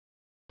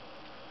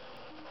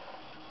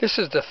This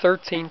is the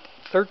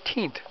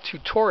 13th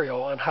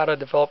tutorial on how to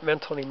develop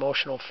mental and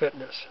emotional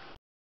fitness.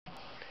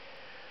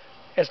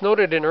 As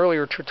noted in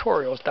earlier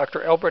tutorials,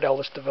 Dr.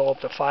 Ellis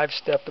developed a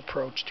 5-step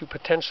approach to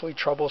potentially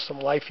troublesome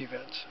life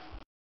events.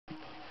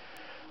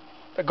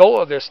 The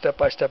goal of this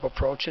step-by-step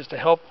approach is to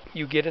help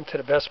you get into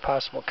the best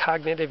possible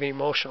cognitive and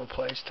emotional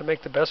place to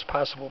make the best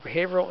possible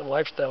behavioral and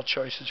lifestyle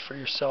choices for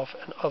yourself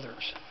and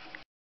others.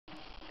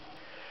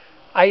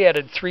 I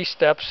added 3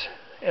 steps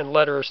and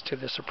letters to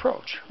this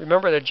approach.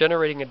 Remember that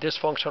generating a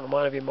dysfunctional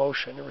amount of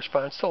emotion in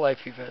response to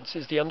life events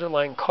is the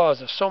underlying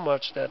cause of so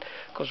much that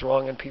goes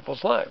wrong in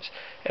people's lives.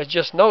 As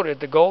just noted,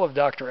 the goal of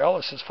Dr.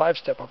 Ellis's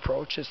 5-step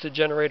approach is to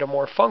generate a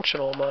more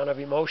functional amount of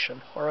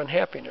emotion or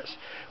unhappiness,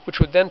 which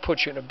would then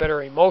put you in a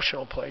better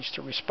emotional place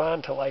to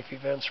respond to life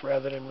events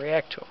rather than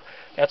react to them.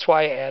 That's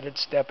why I added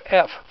step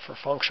F for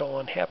functional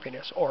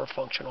unhappiness or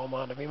functional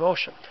amount of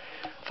emotion,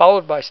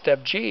 followed by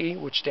step G,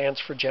 which stands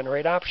for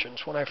generate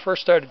options. When I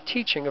first started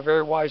teaching, a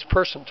very wise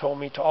person told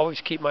me to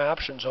always keep my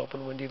options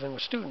open when dealing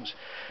with students.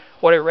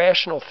 What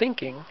irrational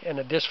thinking and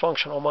a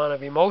dysfunctional amount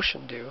of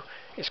emotion do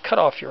is cut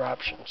off your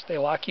options. They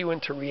lock you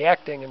into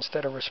reacting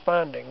instead of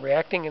responding,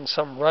 reacting in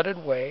some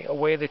rutted way, a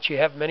way that you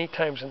have many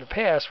times in the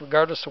past,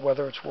 regardless of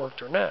whether it's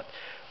worked or not.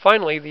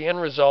 Finally, the end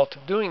result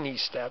of doing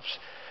these steps,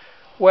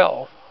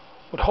 well,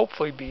 would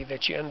hopefully be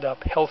that you end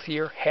up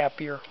healthier,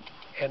 happier,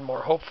 and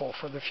more hopeful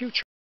for the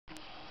future.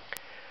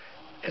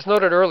 As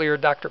noted earlier,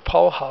 Dr.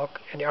 Hauck,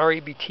 an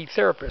REBT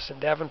therapist in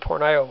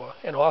Davenport, Iowa,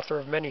 and author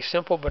of many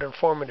simple but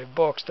informative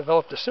books,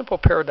 developed a simple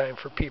paradigm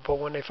for people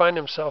when they find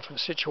themselves in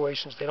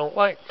situations they don't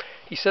like.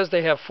 He says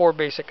they have 4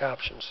 basic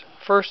options.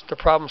 First, to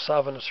problem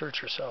solve and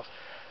assert yourself.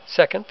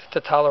 Second, to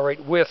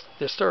tolerate with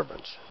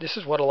disturbance. This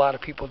is what a lot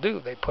of people do.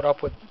 They put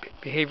up with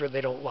behavior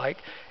they don't like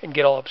and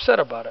get all upset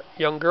about it.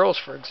 Young girls,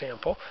 for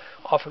example,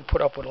 often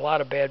put up with a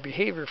lot of bad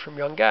behavior from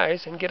young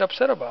guys and get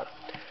upset about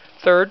it.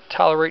 Third,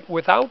 tolerate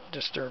without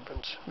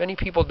disturbance. Many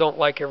people don't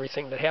like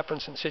everything that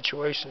happens in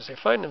situations they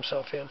find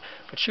themselves in,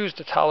 but choose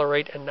to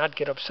tolerate and not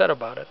get upset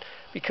about it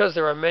because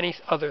there are many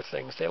other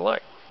things they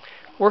like.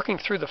 Working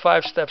through the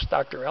 5 steps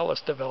Dr.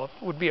 Ellis developed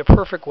would be a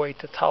perfect way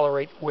to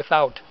tolerate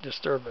without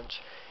disturbance.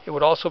 It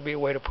would also be a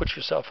way to put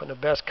yourself in the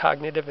best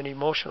cognitive and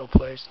emotional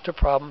place to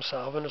problem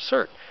solve and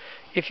assert.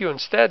 If you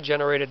instead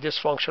generate a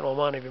dysfunctional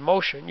amount of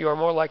emotion, you are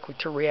more likely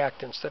to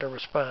react instead of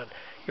respond.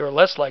 You are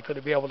less likely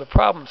to be able to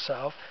problem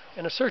solve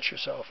and assert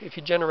yourself. If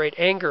you generate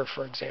anger,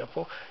 for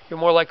example, you're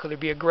more likely to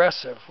be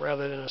aggressive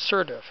rather than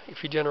assertive.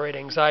 If you generate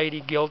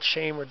anxiety, guilt,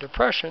 shame, or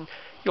depression,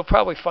 you'll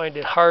probably find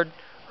it hard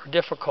or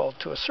difficult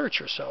to assert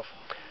yourself.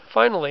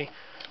 Finally,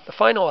 the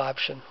final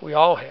option we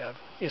all have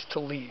is to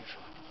leave.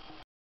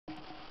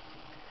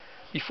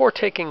 Before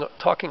talking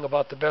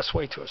about the best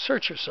way to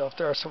assert yourself,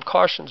 there are some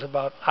cautions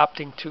about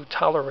opting to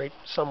tolerate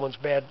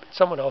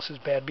someone else's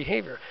bad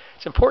behavior.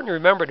 It's important to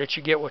remember that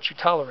you get what you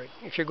tolerate.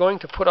 If you're going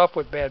to put up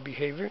with bad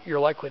behavior,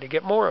 you're likely to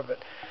get more of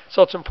it.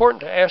 So it's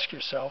important to ask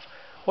yourself,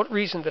 what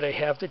reason do they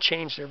have to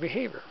change their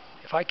behavior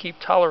if I keep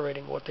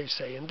tolerating what they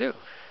say and do,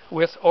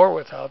 with or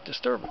without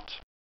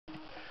disturbance?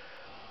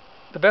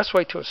 The best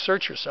way to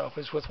assert yourself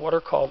is with what are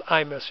called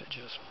I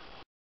messages.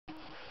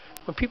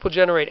 When people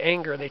generate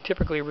anger, they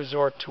typically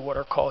resort to what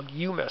are called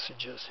you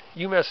messages.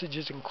 You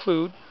messages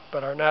include,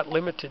 but are not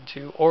limited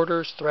to,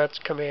 orders, threats,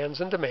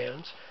 commands, and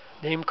demands,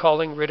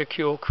 name-calling,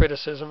 ridicule,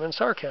 criticism, and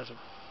sarcasm.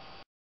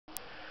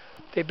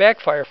 They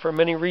backfire for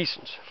many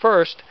reasons.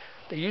 First,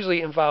 they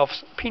usually involve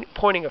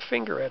pointing a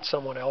finger at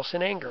someone else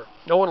in anger.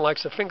 No one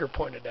likes a finger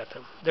pointed at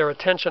them. Their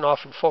attention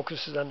often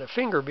focuses on the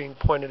finger being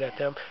pointed at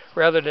them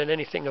rather than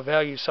anything of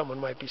value someone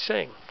might be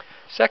saying.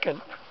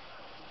 Second,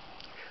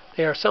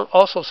 they are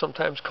also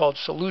sometimes called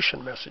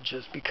solution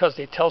messages because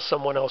they tell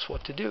someone else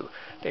what to do.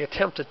 They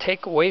attempt to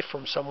take away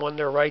from someone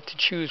their right to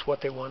choose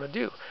what they want to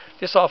do.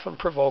 This often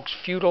provokes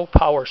futile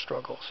power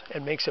struggles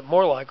and makes it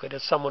more likely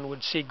that someone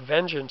would seek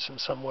vengeance in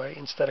some way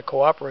instead of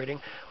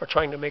cooperating or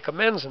trying to make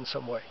amends in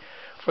some way.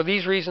 For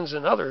these reasons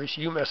and others,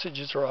 you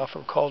messages are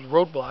often called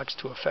roadblocks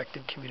to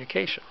effective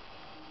communication.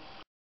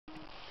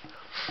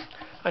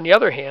 On the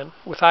other hand,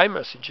 with I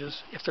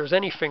messages, if there's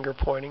any finger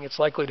pointing, it's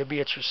likely to be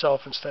at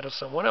yourself instead of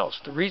someone else.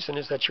 The reason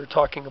is that you're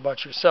talking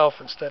about yourself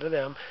instead of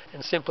them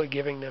and simply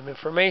giving them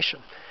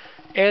information.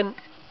 And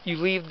you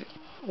leave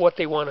what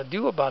they want to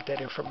do about that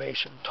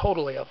information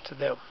totally up to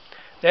them.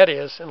 That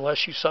is,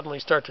 unless you suddenly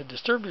start to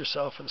disturb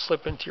yourself and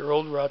slip into your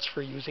old ruts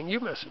for using you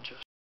messages.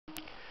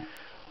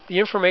 The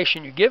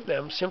information you give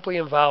them simply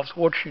involves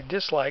what you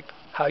dislike,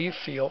 how you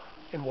feel,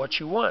 and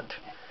what you want.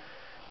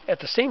 At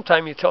the same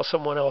time you tell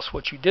someone else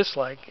what you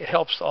dislike, it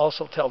helps to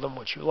also tell them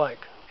what you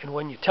like. And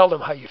when you tell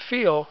them how you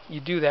feel, you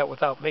do that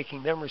without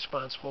making them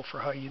responsible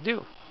for how you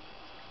do.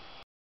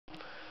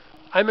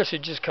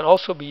 iMessages can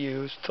also be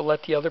used to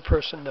let the other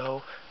person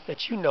know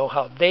that you know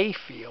how they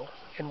feel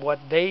and what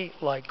they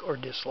like or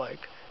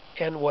dislike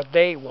and what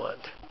they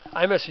want.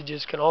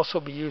 iMessages can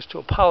also be used to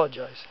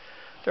apologize.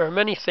 There are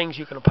many things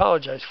you can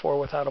apologize for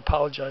without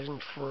apologizing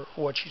for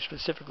what you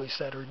specifically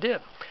said or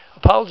did.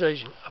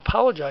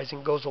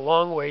 Apologizing goes a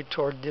long way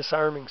toward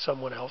disarming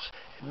someone else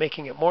and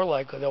making it more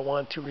likely they'll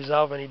want to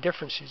resolve any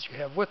differences you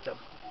have with them.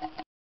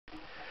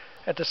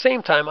 At the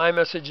same time,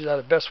 iMessages are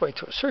the best way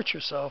to assert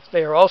yourself.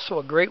 They are also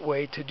a great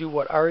way to do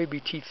what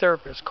REBT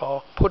therapists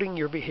call putting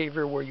your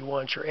behavior where you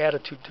want your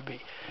attitude to be.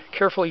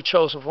 Carefully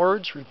chosen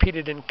words,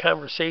 repeated in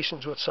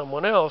conversations with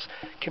someone else,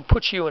 can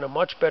put you in a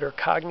much better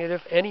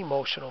cognitive and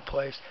emotional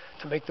place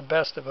to make the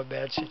best of a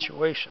bad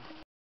situation.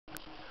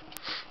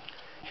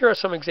 Here are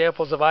some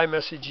examples of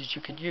iMessages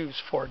you could use,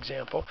 for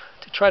example,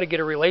 to try to get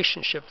a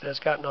relationship that has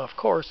gotten off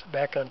course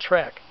back on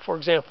track. For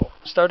example,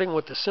 starting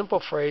with the simple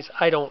phrase,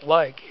 "I don't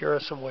like," here are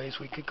some ways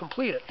we could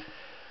complete it.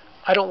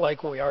 I don't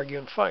like when we argue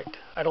and fight.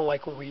 I don't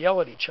like when we yell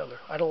at each other.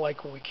 I don't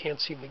like when we can't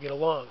seem to get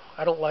along.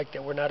 I don't like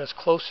that we're not as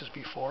close as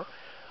before.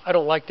 I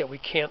don't like that we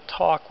can't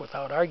talk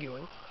without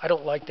arguing. I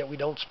don't like that we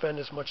don't spend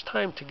as much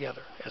time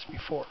together as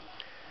before.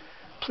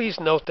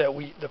 Please note that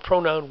the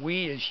pronoun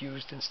we is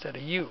used instead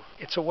of you.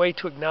 It's a way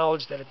to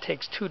acknowledge that it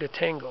takes two to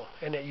tango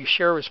and that you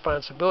share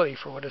responsibility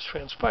for what has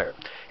transpired.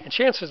 And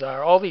chances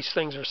are all these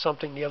things are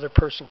something the other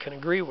person can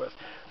agree with.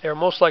 They are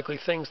most likely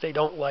things they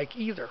don't like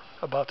either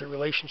about the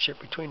relationship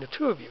between the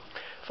two of you.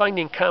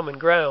 Finding common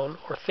ground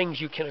or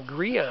things you can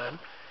agree on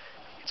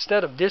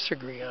instead of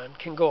disagree on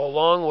can go a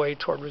long way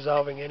toward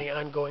resolving any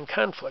ongoing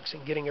conflicts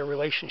and getting a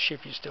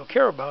relationship you still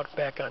care about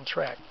back on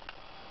track.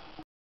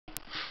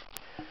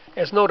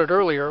 As noted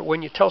earlier,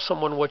 when you tell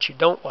someone what you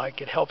don't like,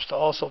 it helps to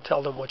also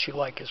tell them what you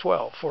like as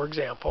well. For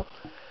example,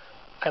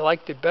 I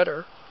liked it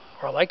better,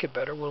 or I like it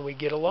better when we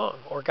get along,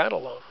 or got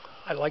along.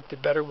 I liked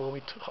it better when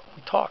we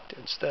talked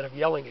instead of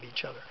yelling at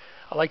each other.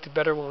 I liked it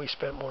better when we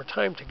spent more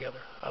time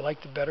together. I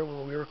liked it better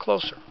when we were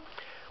closer.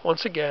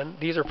 Once again,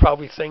 these are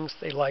probably things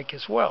they like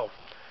as well.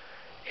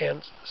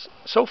 And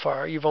so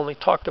far, you've only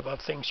talked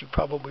about things you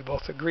probably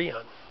both agree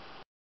on.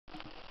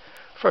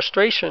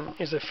 Frustration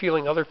is a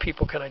feeling other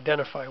people can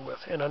identify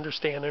with and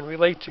understand and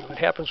relate to. It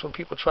happens when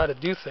people try to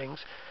do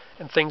things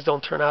and things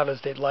don't turn out as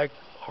they'd like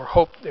or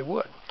hoped they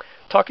would.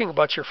 Talking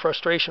about your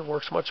frustration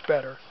works much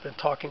better than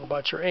talking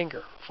about your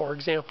anger. For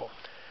example,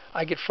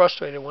 I get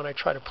frustrated when I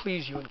try to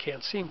please you and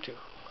can't seem to.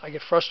 I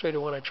get frustrated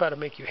when I try to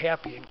make you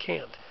happy and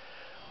can't.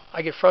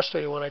 I get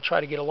frustrated when I try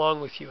to get along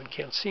with you and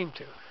can't seem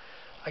to.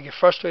 I get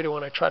frustrated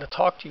when I try to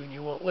talk to you and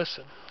you won't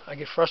listen. I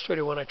get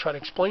frustrated when I try to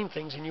explain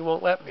things and you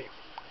won't let me.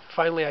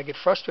 Finally, I get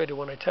frustrated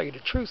when I tell you the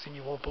truth and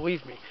you won't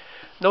believe me.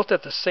 Note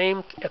that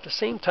at the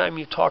same time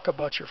you talk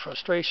about your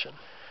frustration,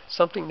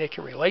 something they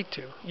can relate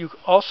to, you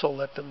also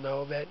let them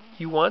know that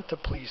you want to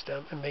please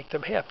them and make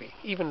them happy,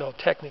 even though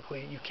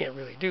technically you can't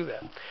really do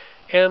that,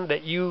 and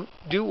that you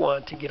do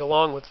want to get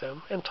along with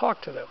them and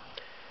talk to them,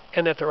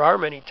 and that there are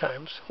many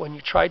times when you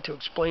tried to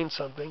explain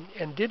something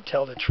and did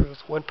tell the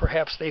truth when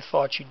perhaps they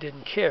thought you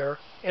didn't care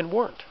and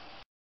weren't.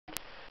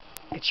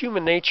 It's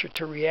human nature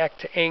to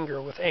react to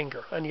anger with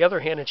anger. On the other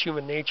hand, it's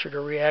human nature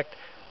to react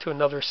to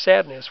another's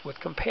sadness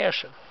with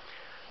compassion.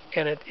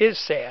 And it is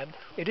sad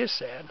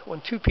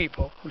when two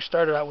people who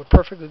started out with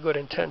perfectly good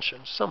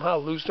intentions somehow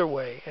lose their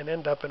way and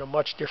end up in a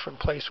much different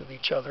place with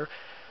each other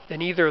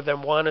than either of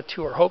them wanted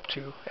to or hoped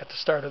to at the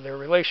start of their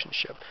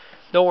relationship.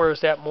 Nowhere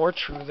is that more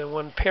true than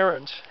when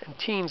parents and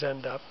teens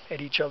end up at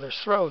each other's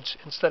throats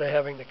instead of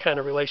having the kind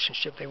of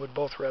relationship they would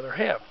both rather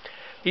have.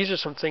 These are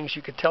some things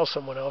you could tell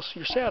someone else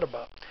you're sad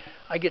about.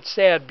 I get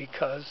sad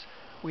because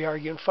we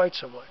argue and fight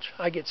so much.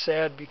 I get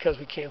sad because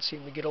we can't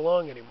seem to get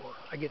along anymore.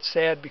 I get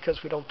sad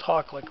because we don't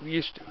talk like we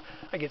used to.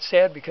 I get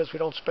sad because we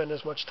don't spend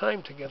as much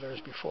time together as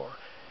before.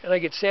 And I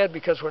get sad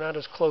because we're not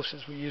as close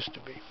as we used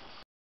to be.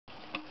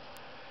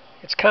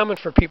 It's common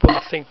for people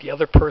to think the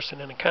other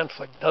person in a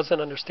conflict doesn't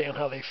understand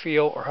how they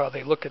feel or how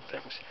they look at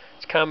things.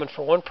 It's common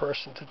for one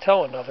person to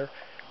tell another,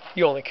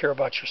 you only care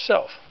about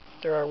yourself.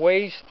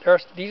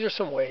 These are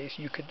some ways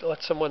you could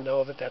let someone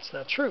know that that's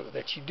not true,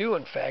 that you do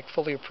in fact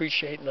fully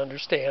appreciate and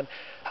understand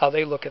how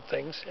they look at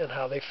things and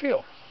how they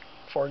feel.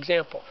 For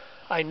example,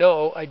 I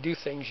know I do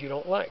things you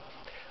don't like.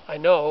 I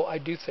know I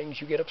do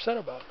things you get upset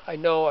about. I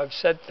know I've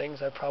said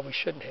things I probably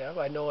shouldn't have.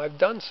 I know I've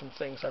done some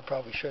things I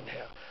probably shouldn't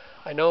have.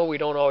 I know we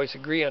don't always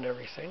agree on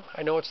everything.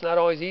 I know it's not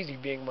always easy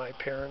being my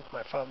parent,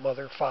 my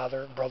mother,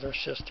 father, brother,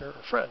 sister,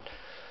 or friend.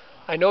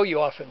 I know you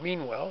often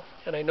mean well,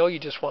 and I know you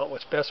just want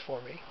what's best for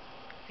me.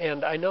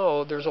 And I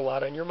know there's a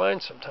lot on your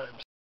mind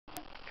sometimes.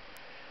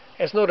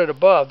 As noted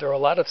above, there are a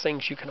lot of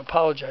things you can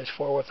apologize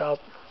for without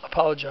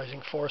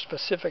apologizing for a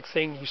specific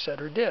thing you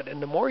said or did.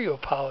 And the more you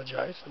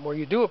apologize, the more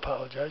you do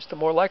apologize, the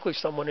more likely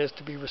someone is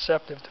to be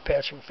receptive to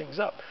patching things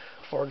up.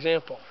 For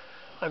example,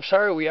 I'm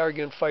sorry we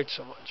argue and fight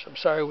so much. I'm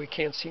sorry we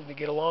can't seem to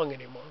get along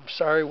anymore. I'm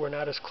sorry we're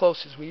not as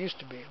close as we used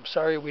to be. I'm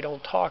sorry we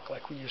don't talk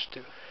like we used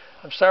to.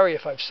 I'm sorry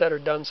if I've said or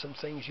done some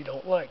things you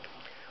don't like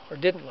or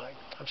didn't like.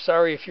 I'm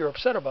sorry if you're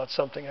upset about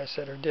something I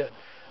said or did.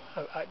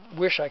 I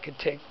wish I could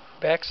take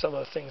back some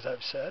of the things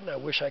I've said, and I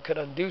wish I could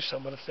undo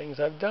some of the things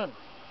I've done.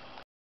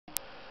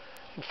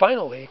 And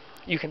finally,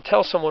 you can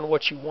tell someone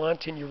what you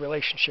want in your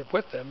relationship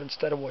with them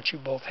instead of what you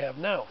both have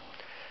now.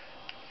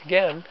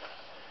 Again,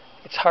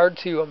 it's hard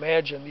to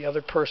imagine the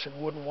other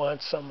person wouldn't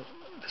want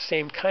these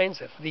same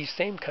kinds of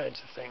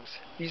things.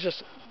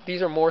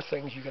 These are more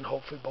things you can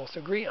hopefully both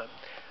agree on.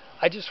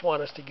 I just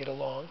want us to get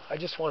along. I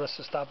just want us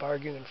to stop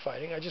arguing and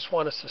fighting. I just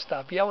want us to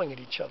stop yelling at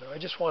each other. I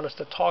just want us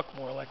to talk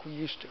more like we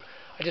used to.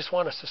 I just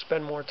want us to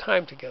spend more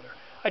time together.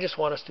 I just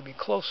want us to be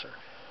closer.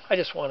 I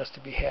just want us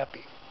to be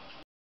happy.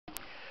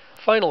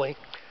 Finally,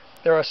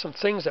 there are some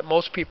things that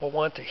most people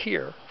want to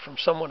hear from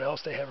someone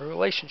else they have a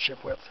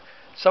relationship with.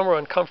 Some are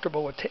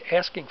uncomfortable with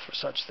asking for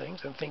such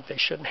things and think they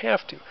shouldn't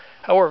have to.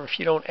 However, if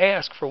you don't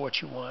ask for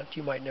what you want,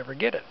 you might never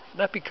get it.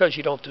 Not because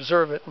you don't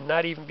deserve it, and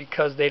not even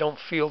because they don't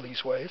feel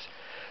these ways,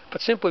 but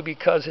simply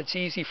because it's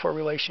easy for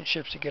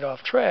relationships to get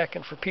off track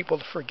and for people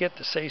to forget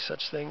to say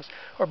such things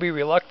or be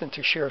reluctant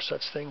to share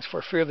such things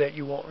for fear that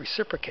you won't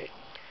reciprocate.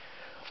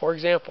 For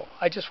example,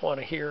 I just want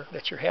to hear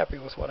that you're happy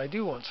with what I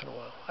do once in a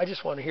while. I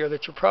just want to hear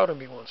that you're proud of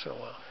me once in a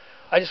while.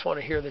 I just want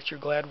to hear that you're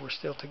glad we're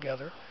still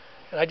together.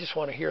 And I just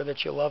want to hear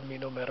that you love me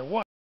no matter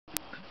what.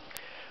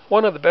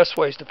 One of the best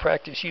ways to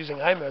practice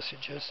using I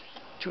messages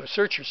to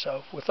assert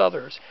yourself with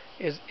others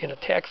is in a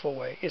tactful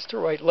way is to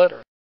write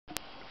letters.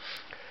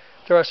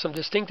 There are some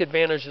distinct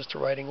advantages to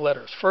writing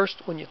letters.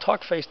 First, when you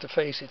talk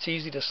face-to-face, it's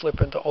easy to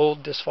slip into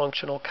old,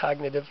 dysfunctional,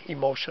 cognitive,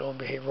 emotional, and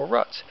behavioral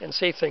ruts and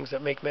say things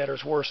that make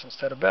matters worse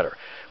instead of better.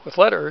 With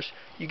letters,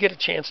 you get a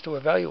chance to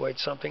evaluate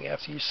something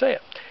after you say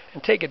it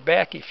and take it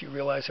back if you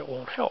realize it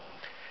won't help.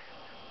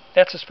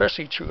 That's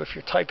especially true if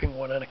you're typing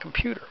one on a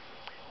computer.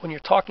 When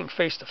you're talking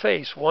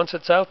face-to-face, once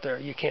it's out there,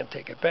 you can't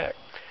take it back.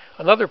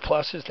 Another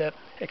plus is that,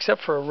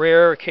 except for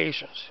rare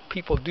occasions,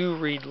 people do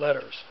read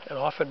letters, and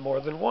often more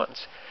than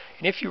once.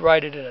 And if you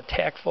write it in a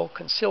tactful,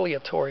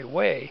 conciliatory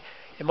way,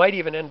 it might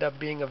even end up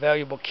being a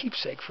valuable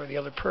keepsake for the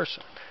other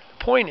person.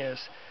 The point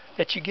is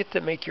that you get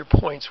to make your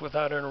points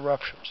without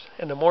interruptions,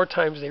 and the more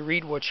times they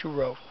read what you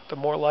wrote, the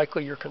more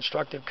likely your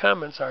constructive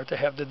comments are to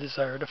have the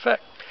desired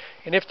effect.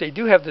 And if they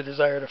do have the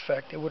desired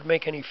effect, it would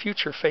make any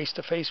future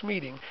face-to-face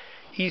meeting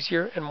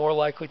easier and more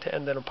likely to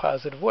end in a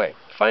positive way.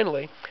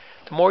 Finally,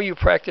 the more you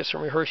practice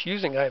and rehearse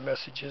using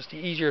iMessages, the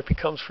easier it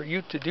becomes for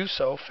you to do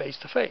so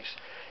face-to-face,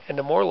 and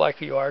the more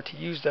likely you are to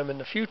use them in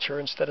the future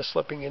instead of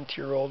slipping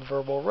into your old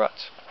verbal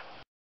ruts.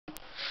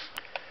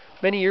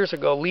 Many years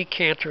ago, Lee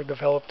Cantor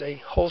developed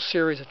a whole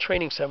series of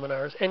training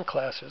seminars and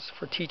classes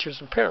for teachers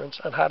and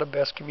parents on how to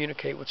best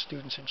communicate with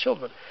students and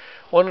children.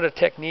 One of the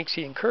techniques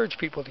he encouraged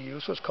people to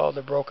use was called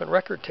the broken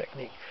record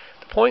technique.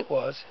 The point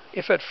was,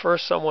 if at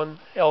first someone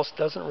else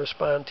doesn't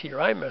respond to your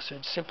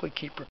iMessage, simply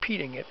keep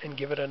repeating it and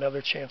give it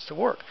another chance to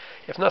work.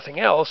 If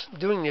nothing else,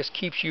 doing this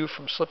keeps you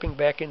from slipping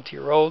back into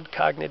your old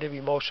cognitive,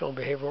 emotional, and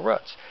behavioral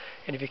ruts.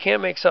 And if you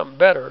can't make something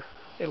better,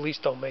 at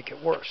least don't make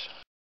it worse.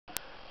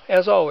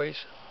 As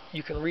always,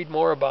 you can read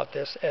more about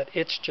this at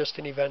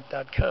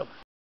itsjustanevent.com.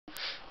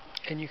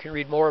 And you can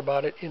read more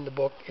about it in the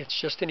book, It's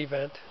Just an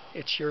Event,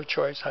 It's Your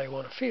Choice How You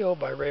Want to Feel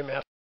by Ray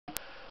Matthews.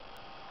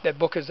 That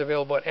book is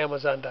available at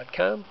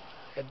amazon.com,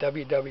 at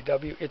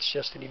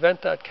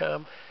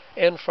www.itsjustanevent.com,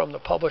 and from the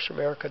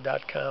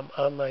publishamerica.com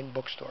online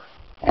bookstore.